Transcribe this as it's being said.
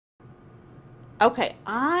Okay,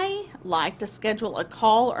 I like to schedule a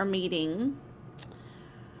call or meeting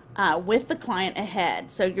with the client ahead.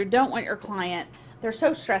 So you don't want your client, they're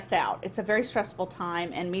so stressed out. It's a very stressful time,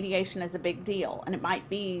 and mediation is a big deal, and it might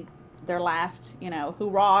be their last,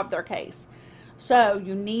 hoorah of their case. So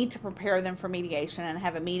you need to prepare them for mediation and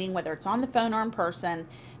have a meeting, whether it's on the phone or in person,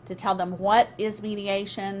 to tell them what is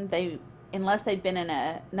mediation. Unless they've been in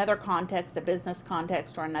another context, a business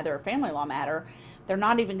context, or another family law matter, they're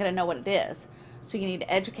not even going to know what it is. So you need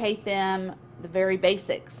to educate them, the very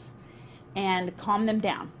basics, and calm them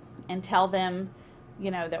down and tell them,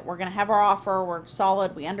 that we're going to have our offer, we're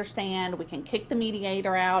solid, we understand, we can kick the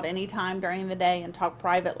mediator out anytime during the day and talk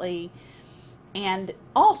privately, and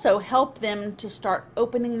also help them to start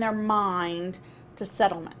opening their mind to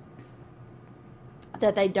settlement.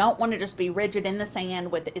 That they don't want to just be rigid in the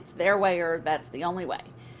sand with it's their way or that's the only way.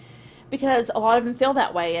 Because a lot of them feel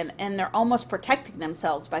that way, and they're almost protecting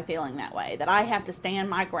themselves by feeling that way, that I have to stand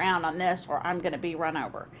my ground on this or I'm going to be run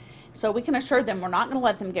over. So we can assure them we're not going to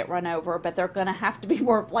let them get run over, but they're going to have to be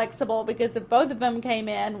more flexible, because if both of them came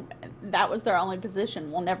in, that was their only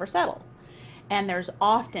position, we'll never settle. And there's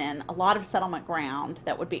often a lot of settlement ground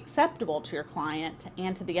that would be acceptable to your client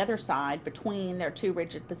and to the other side between their two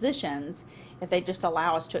rigid positions if they just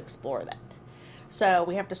allow us to explore that. So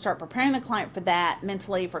we have to start preparing the client for that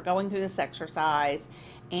mentally, for going through this exercise.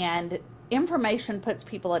 And information puts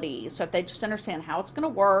people at ease. So if they just understand how it's going to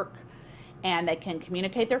work, and they can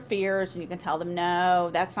communicate their fears, and you can tell them, no,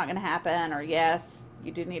 that's not going to happen, or yes,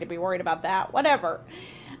 you do need to be worried about that, whatever.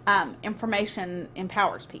 Information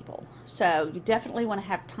empowers people. So you definitely want to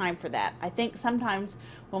have time for that. I think sometimes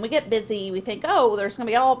when we get busy, we think, oh, there's going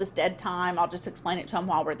to be all this dead time, I'll just explain it to them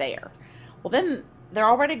while we're there. Well, then they're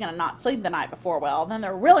already going to not sleep the night before. Well, then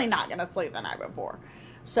they're really not going to sleep the night before.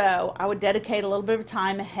 So I would dedicate a little bit of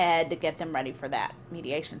time ahead to get them ready for that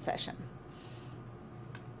mediation session.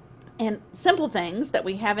 And simple things that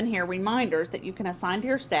we have in here, reminders that you can assign to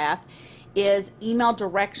your staff, is email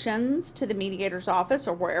directions to the mediator's office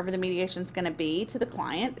or wherever the mediation is going to be to the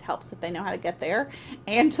client. It helps if they know how to get there,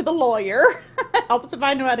 and to the lawyer. It helps if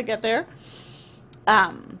I know how to get there.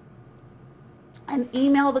 And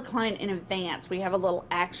email the client in advance. We have a little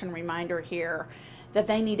action reminder here that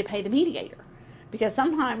they need to pay the mediator, because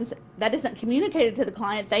sometimes that isn't communicated to the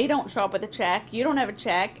client. They don't show up with a check, you don't have a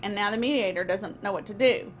check, and now the mediator doesn't know what to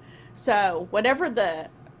do. So whatever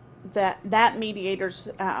that mediator's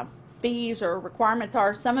fees or requirements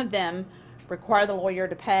are, some of them require the lawyer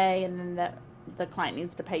to pay, and then the client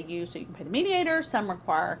needs to pay you so you can pay the mediator. Some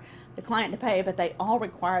require the client to pay, but they all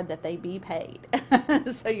require that they be paid.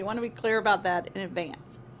 So you want to be clear about that in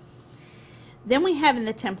advance. Then we have in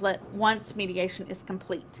the template, once mediation is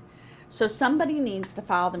complete. So somebody needs to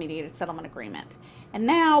file the mediated settlement agreement. And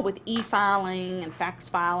now with e-filing and fax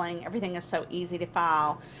filing, everything is so easy to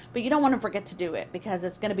file. But you don't want to forget to do it, because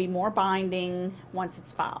it's going to be more binding once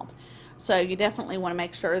it's filed. So you definitely want to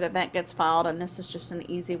make sure that that gets filed, and this is just an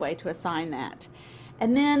easy way to assign that.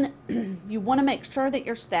 And then you want to make sure that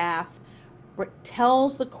your staff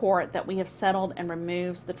tells the court that we have settled and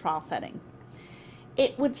removes the trial setting.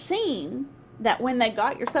 It would seem that when they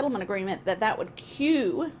got your settlement agreement, that would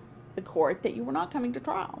cue the court that you were not coming to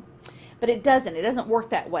trial. But it doesn't work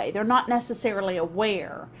that way. They're not necessarily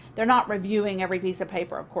aware. They're not reviewing every piece of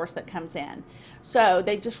paper, of course, that comes in. So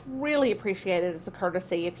they just really appreciate it as a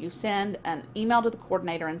courtesy if you send an email to the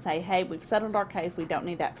coordinator and say, hey, we've settled our case, we don't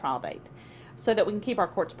need that trial date, so that we can keep our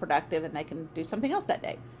courts productive and they can do something else that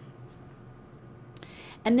day.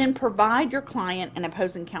 And then provide your client and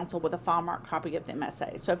opposing counsel with a file marked copy of the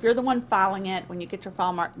MSA. So if you're the one filing it, when you get your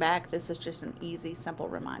file marked back, this is just an easy, simple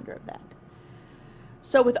reminder of that.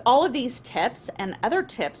 So with all of these tips and other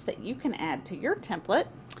tips that you can add to your template,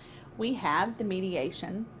 we have the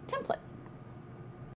mediation template.